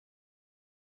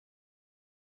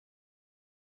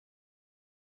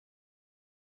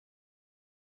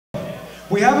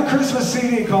We have a Christmas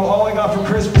CD called All I Got for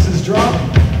Christmas is Drunk.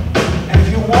 And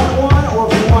if you want one, or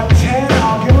if you want 10,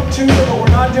 I'll give them to you, but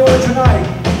we're not doing it tonight.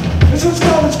 This one's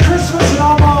called It's Christmas and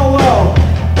I'm All Alone.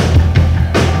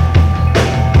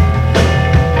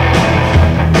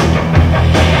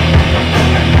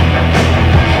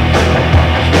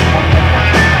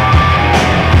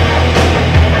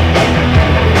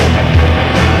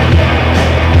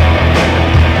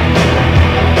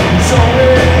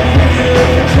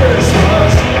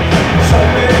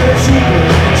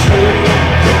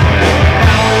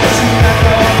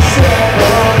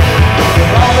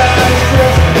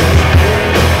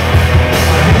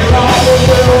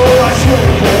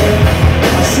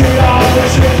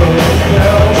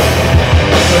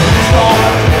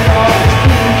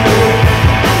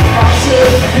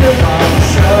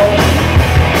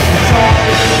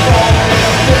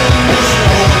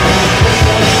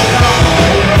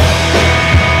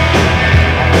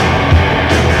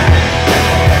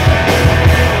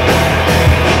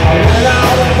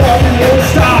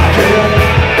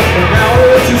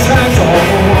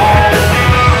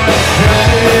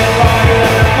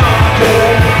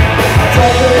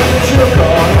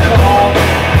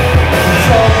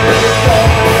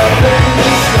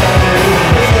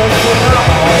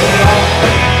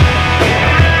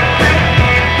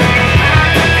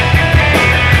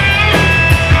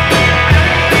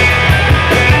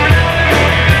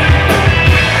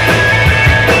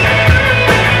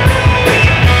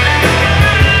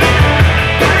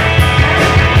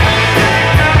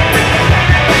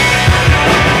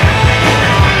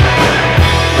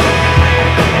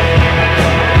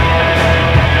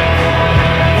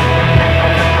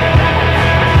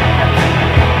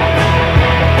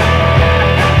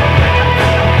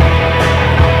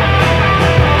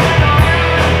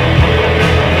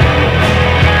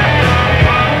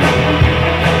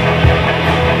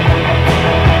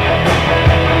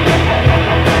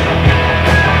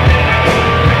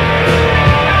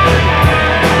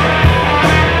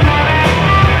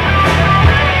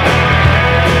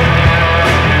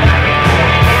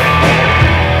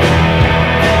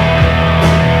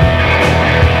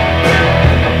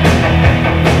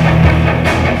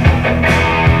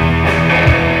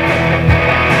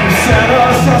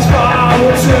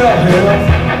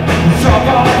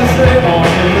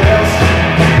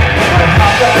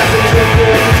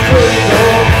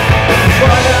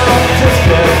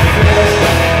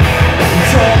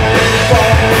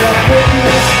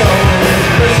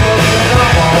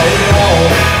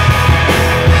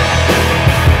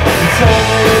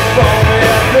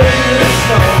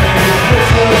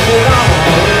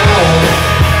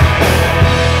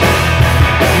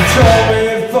 Tell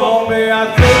me, phone me, I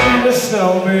think you just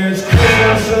know me, it's crazy.